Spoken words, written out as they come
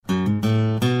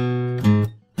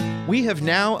We have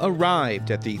now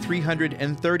arrived at the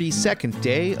 332nd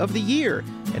day of the year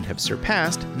and have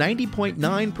surpassed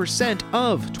 90.9%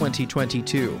 of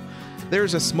 2022.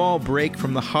 There's a small break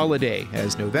from the holiday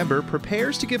as November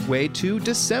prepares to give way to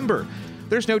December.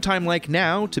 There's no time like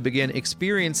now to begin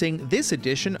experiencing this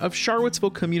edition of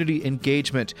Charlottesville Community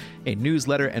Engagement, a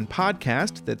newsletter and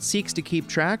podcast that seeks to keep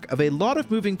track of a lot of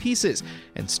moving pieces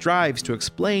and strives to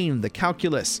explain the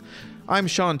calculus. I'm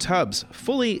Sean Tubbs,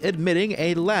 fully admitting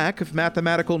a lack of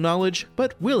mathematical knowledge,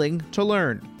 but willing to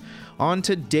learn. On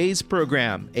today's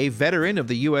program, a veteran of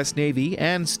the U.S. Navy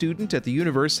and student at the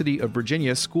University of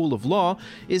Virginia School of Law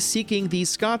is seeking the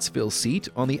Scottsville seat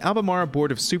on the Albemarle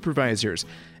Board of Supervisors.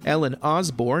 Ellen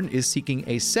Osborne is seeking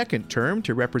a second term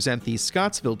to represent the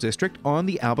Scottsville District on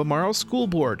the Albemarle School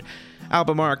Board.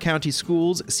 Albemarle County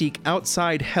Schools seek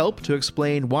outside help to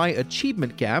explain why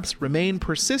achievement gaps remain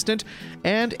persistent,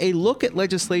 and a look at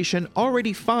legislation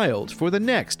already filed for the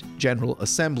next General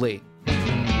Assembly.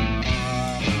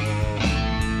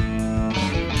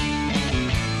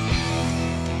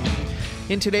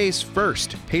 In today's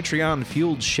first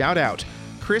Patreon-fueled shoutout,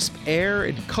 crisp air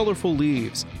and colorful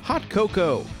leaves, hot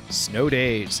cocoa, snow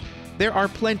days. There are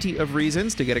plenty of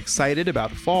reasons to get excited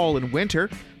about fall and winter,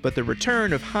 but the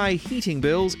return of high heating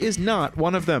bills is not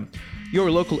one of them. Your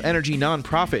local energy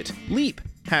nonprofit, LEAP,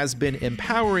 has been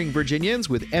empowering Virginians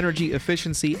with energy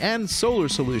efficiency and solar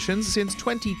solutions since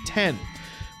 2010.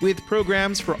 With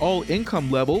programs for all income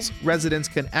levels, residents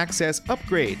can access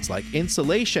upgrades like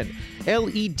insulation,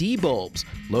 LED bulbs,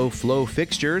 low-flow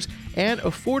fixtures, and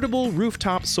affordable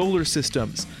rooftop solar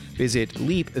systems. Visit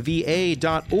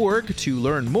leapva.org to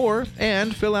learn more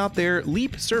and fill out their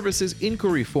LEAP Services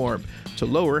inquiry form to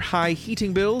lower high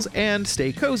heating bills and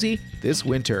stay cozy this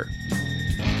winter.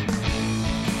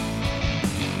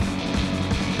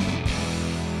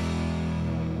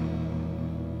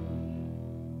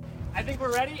 I think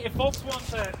we're ready. If folks want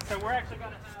to, so we're actually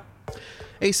going to have...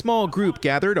 A small group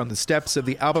gathered on the steps of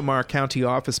the Albemarle County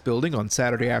Office Building on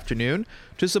Saturday afternoon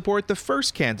to support the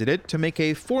first candidate to make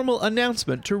a formal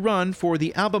announcement to run for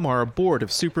the Albemarle Board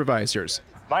of Supervisors.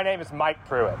 My name is Mike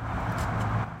Pruitt.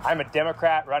 I'm a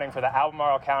Democrat running for the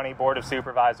Albemarle County Board of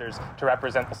Supervisors to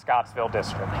represent the Scottsville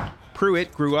District.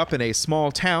 Pruitt grew up in a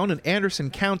small town in Anderson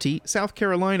County, South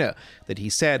Carolina, that he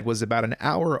said was about an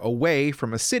hour away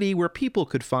from a city where people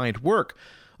could find work.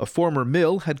 A former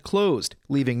mill had closed,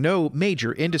 leaving no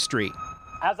major industry.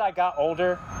 As I got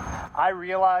older, I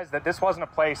realized that this wasn't a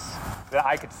place that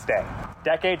I could stay.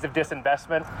 Decades of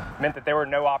disinvestment meant that there were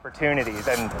no opportunities.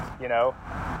 And,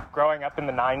 growing up in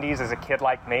the 90s as a kid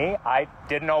like me, I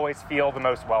didn't always feel the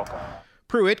most welcome.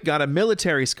 Pruitt got a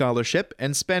military scholarship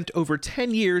and spent over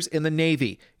 10 years in the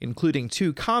Navy, including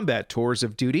 2 combat tours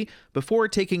of duty, before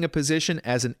taking a position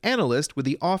as an analyst with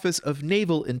the Office of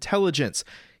Naval Intelligence.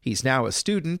 He's now a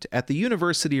student at the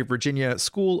University of Virginia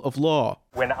School of Law.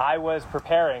 When I was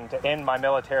preparing to end my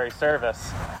military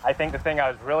service, I think the thing I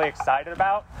was really excited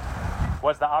about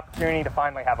was the opportunity to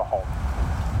finally have a home.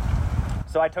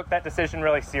 So I took that decision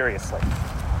really seriously.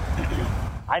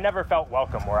 I never felt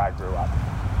welcome where I grew up.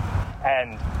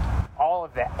 And all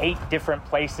of the 8 different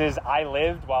places I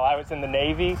lived while I was in the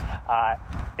Navy,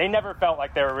 they never felt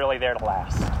like they were really there to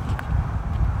last.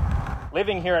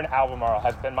 Living here in Albemarle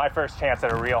has been my first chance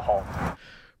at a real home.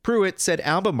 Pruitt said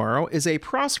Albemarle is a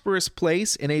prosperous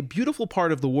place in a beautiful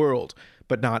part of the world,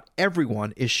 but not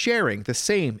everyone is sharing the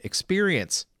same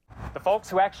experience. The folks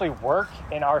who actually work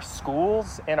in our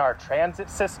schools, in our transit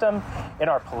system, in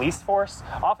our police force,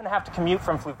 often have to commute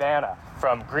from Fluvanna,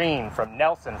 from Greene, from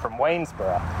Nelson, from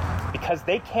Waynesboro, because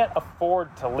they can't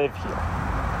afford to live here.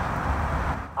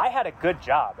 I had a good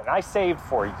job, and I saved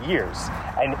for years,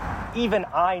 and even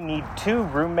I need 2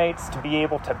 roommates to be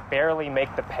able to barely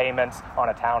make the payments on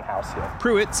a townhouse here.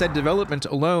 Pruitt said development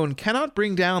alone cannot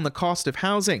bring down the cost of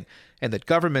housing, and that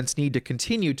governments need to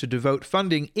continue to devote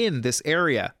funding in this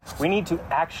area. We need to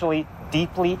actually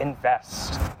deeply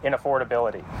invest in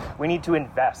affordability. We need to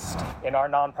invest in our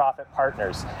nonprofit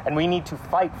partners, and we need to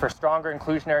fight for stronger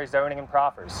inclusionary zoning and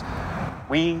proffers.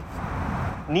 We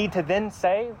need to then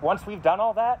say, once we've done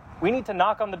all that, we need to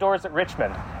knock on the doors at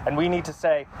Richmond, and we need to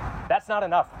say, that's not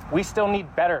enough. We still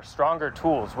need better, stronger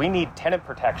tools. We need tenant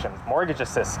protections, mortgage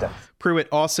assistance. Pruitt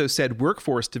also said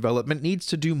workforce development needs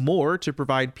to do more to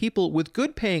provide people with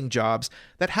good-paying jobs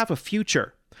that have a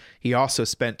future. He also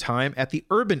spent time at the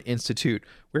Urban Institute,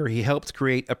 where he helped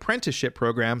create apprenticeship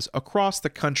programs across the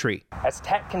country. As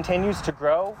tech continues to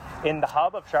grow in the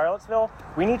hub of Charlottesville,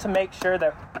 we need to make sure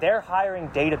that they're hiring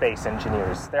database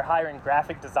engineers, they're hiring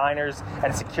graphic designers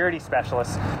and security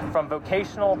specialists from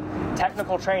vocational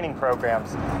technical training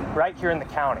programs right here in the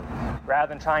county, rather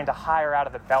than trying to hire out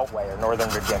of the Beltway or Northern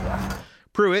Virginia.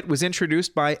 Pruitt was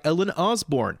introduced by Ellen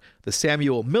Osborne, the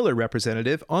Samuel Miller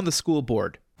representative on the school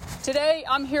board. Today,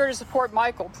 I'm here to support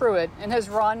Michael Pruitt in his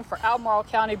run for Albemarle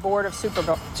County Board of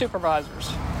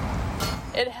Supervisors.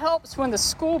 It helps when the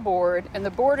school board and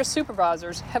the Board of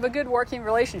Supervisors have a good working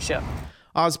relationship.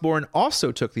 Osborne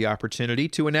also took the opportunity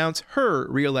to announce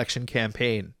her re-election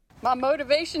campaign. My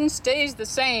motivation stays the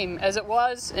same as it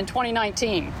was in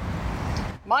 2019.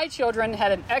 My children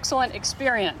had an excellent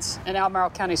experience in Albemarle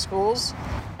County schools,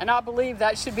 and I believe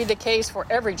that should be the case for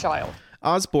every child.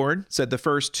 Osborne said the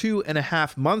first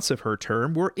 2.5 months of her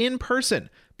term were in person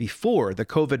before the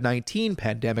COVID-19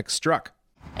 pandemic struck.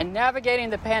 And navigating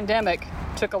the pandemic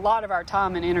took a lot of our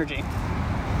time and energy.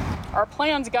 Our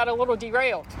plans got a little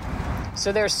derailed,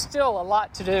 so there's still a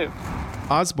lot to do.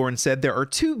 Osborne said there are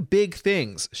 2 big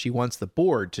things she wants the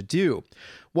board to do.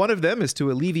 One of them is to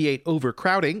alleviate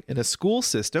overcrowding in a school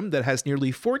system that has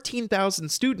nearly 14,000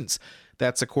 students.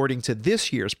 That's according to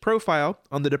this year's profile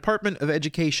on the Department of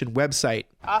Education website.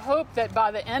 I hope that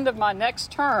by the end of my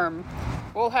next term,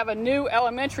 we'll have a new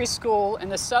elementary school in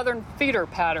the southern feeder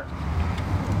pattern.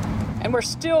 And we're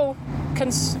still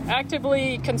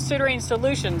actively considering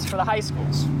solutions for the high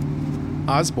schools.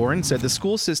 Osborne said the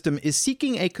school system is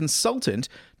seeking a consultant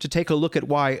to take a look at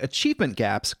why achievement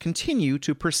gaps continue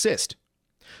to persist.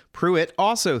 Pruitt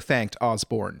also thanked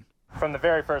Osborne. From the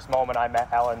very first moment I met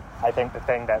Ellen, I think the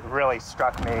thing that really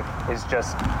struck me is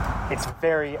just, it's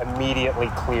very immediately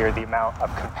clear the amount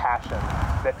of compassion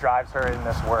that drives her in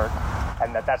this work,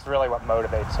 and that's really what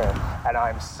motivates her. And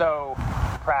I'm so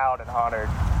proud and honored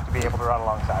to be able to run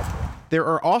alongside her. There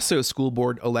are also school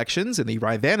board elections in the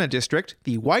Rivanna District,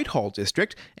 the Whitehall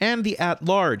District, and the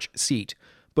at-large seat.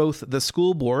 Both the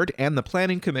school board and the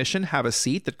Planning Commission have a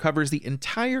seat that covers the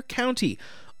entire county,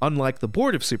 unlike the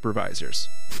Board of Supervisors.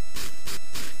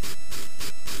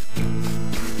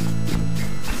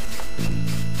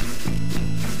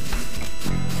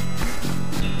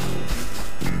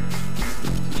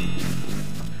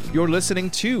 You're listening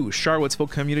to Charlottesville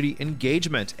Community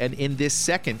Engagement, and in this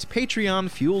second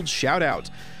Patreon-fueled shout-out,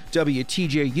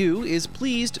 WTJU is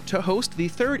pleased to host the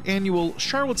 3rd annual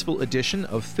Charlottesville edition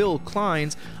of Phil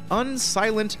Klein's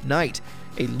Unsilent Night,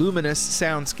 a luminous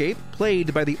soundscape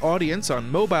played by the audience on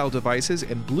mobile devices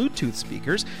and Bluetooth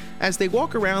speakers as they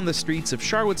walk around the streets of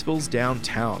Charlottesville's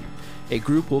downtown. A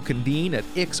group will convene at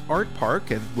Ix Art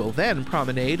Park and will then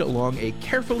promenade along a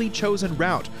carefully chosen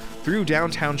route through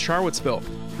downtown Charlottesville,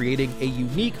 creating a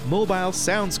unique mobile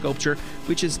sound sculpture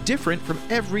which is different from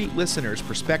every listener's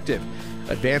perspective.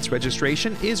 Advance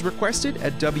registration is requested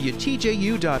at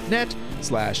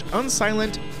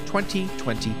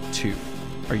wtju.net/unsilent2022.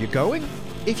 Are you going?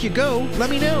 If you go, let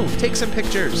me know. Take some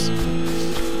pictures.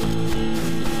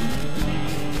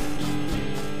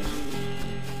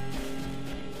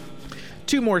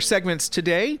 Two more segments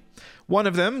today. One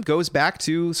of them goes back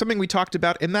to something we talked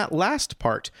about in that last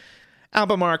part.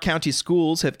 Albemarle County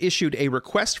Schools have issued a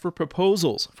request for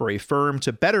proposals for a firm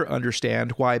to better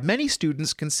understand why many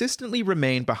students consistently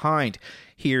remain behind.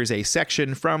 Here's a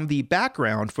section from the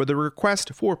background for the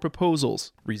request for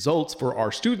proposals. Results for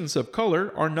our students of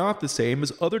color are not the same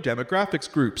as other demographics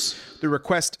groups. The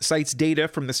request cites data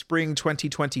from the spring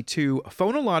 2022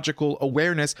 Phonological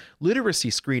Awareness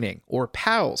Literacy Screening, or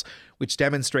PALS, which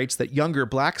demonstrates that younger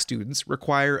Black students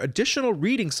require additional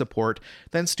reading support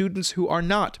than students who are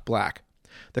not Black.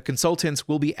 The consultants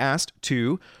will be asked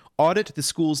to audit the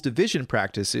school's division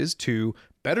practices to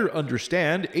better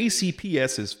understand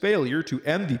ACPS's failure to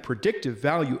end the predictive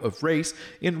value of race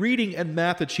in reading and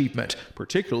math achievement,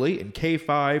 particularly in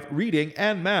K-5 reading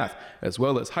and math, as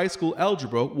well as high school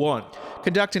algebra 1.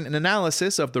 Conducting an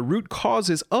analysis of the root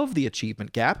causes of the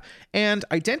achievement gap and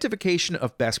identification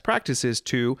of best practices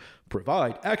to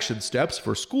provide action steps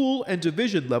for school and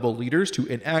division level leaders to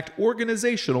enact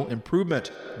organizational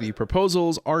improvement. The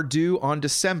proposals are due on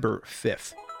December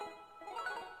 5th.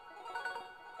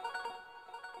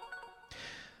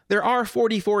 There are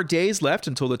 44 days left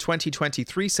until the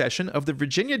 2023 session of the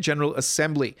Virginia General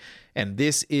Assembly, and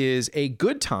this is a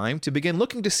good time to begin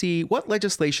looking to see what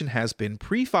legislation has been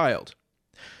pre-filed.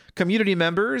 Community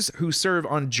members who serve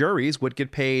on juries would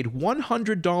get paid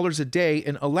 $100 a day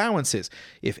in allowances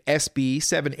if SB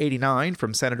 789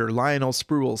 from Senator Lionel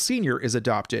Spruill Sr. is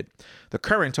adopted. The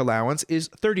current allowance is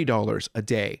 $30 a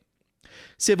day.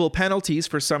 Civil penalties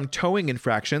for some towing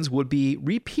infractions would be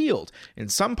repealed in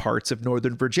some parts of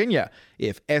Northern Virginia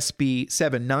if SB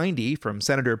 790 from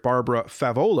Senator Barbara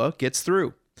Favola gets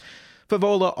through.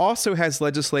 Favola also has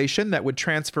legislation that would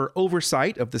transfer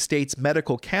oversight of the state's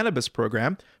medical cannabis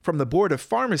program from the Board of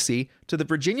Pharmacy to the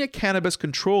Virginia Cannabis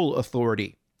Control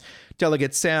Authority.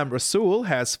 Delegate Sam Rasool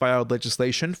has filed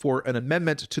legislation for an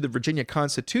amendment to the Virginia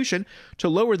Constitution to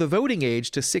lower the voting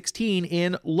age to 16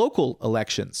 in local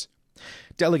elections.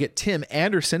 Delegate Tim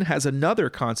Anderson has another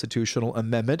constitutional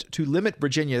amendment to limit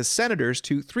Virginia's senators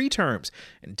to 3 terms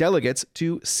and delegates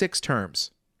to 6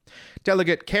 terms.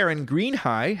 Delegate Karen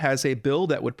Greenhigh has a bill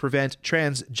that would prevent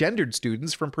transgendered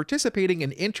students from participating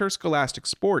in interscholastic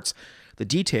sports. The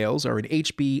details are in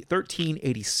HB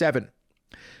 1387.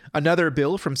 Another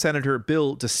bill from Senator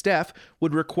Bill DeSteff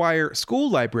would require school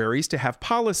libraries to have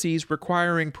policies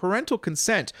requiring parental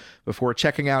consent before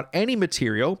checking out any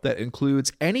material that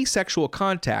includes any sexual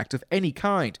contact of any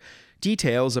kind.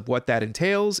 Details of what that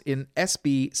entails in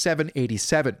SB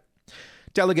 787.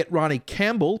 Delegate Ronnie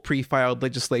Campbell pre-filed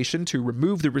legislation to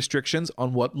remove the restrictions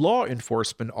on what law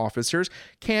enforcement officers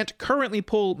can't currently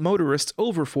pull motorists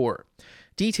over for.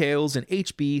 Details in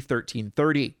HB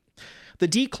 1330. The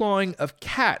declawing of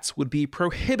cats would be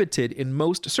prohibited in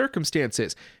most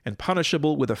circumstances and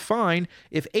punishable with a fine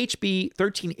if HB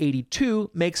 1382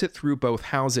 makes it through both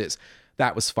houses.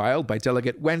 That was filed by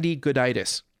Delegate Wendy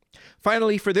Gooditis.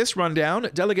 Finally, for this rundown,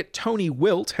 Delegate Tony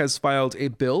Wilt has filed a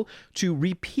bill to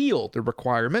repeal the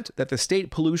requirement that the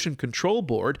State Pollution Control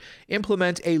Board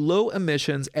implement a low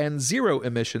emissions and zero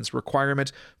emissions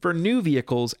requirement for new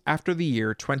vehicles after the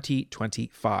year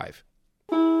 2025.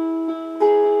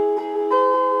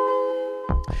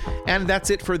 And that's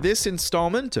it for this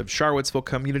installment of Charlottesville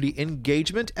Community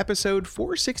Engagement, episode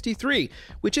 463,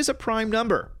 which is a prime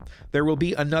number. There will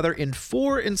be another in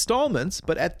 4 installments,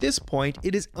 but at this point,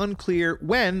 it is unclear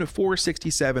when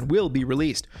 467 will be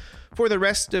released. For the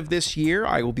rest of this year,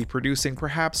 I will be producing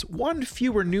perhaps 1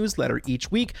 fewer newsletter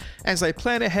each week as I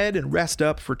plan ahead and rest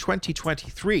up for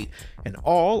 2023, and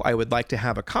all I would like to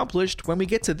have accomplished when we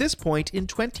get to this point in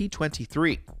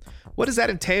 2023. What does that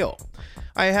entail?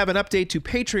 I have an update to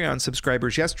Patreon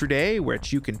subscribers yesterday,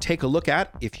 which you can take a look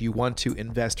at if you want to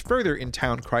invest further in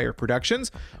Town Crier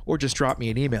Productions, or just drop me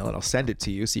an email and I'll send it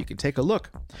to you so you can take a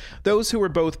look. Those who are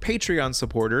both Patreon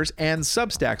supporters and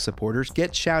Substack supporters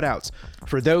get shoutouts.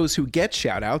 For those who get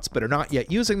shoutouts but are not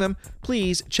yet using them,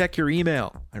 please check your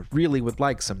email. I really would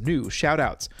like some new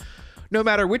shoutouts. No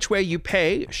matter which way you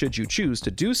pay, should you choose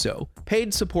to do so,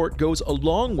 paid support goes a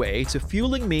long way to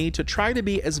fueling me to try to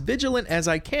be as vigilant as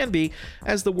I can be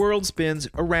as the world spins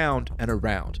around and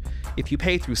around. If you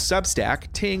pay through Substack,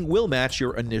 Ting will match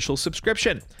your initial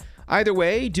subscription. Either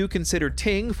way, do consider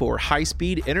Ting for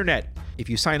high-speed internet. If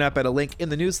you sign up at a link in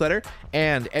the newsletter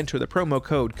and enter the promo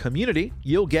code COMMUNITY,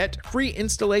 you'll get free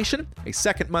installation, a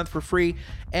 2nd month for free,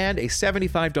 and a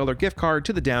 $75 gift card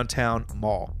to the downtown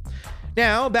mall.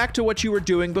 Now, back to what you were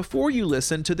doing before you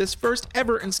listened to this first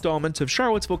ever installment of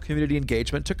Charlottesville Community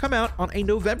Engagement to come out on a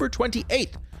November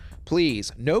 28th. Please,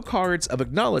 no cards of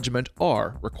acknowledgement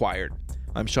are required.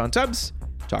 I'm Sean Tubbs.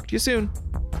 Talk to you soon.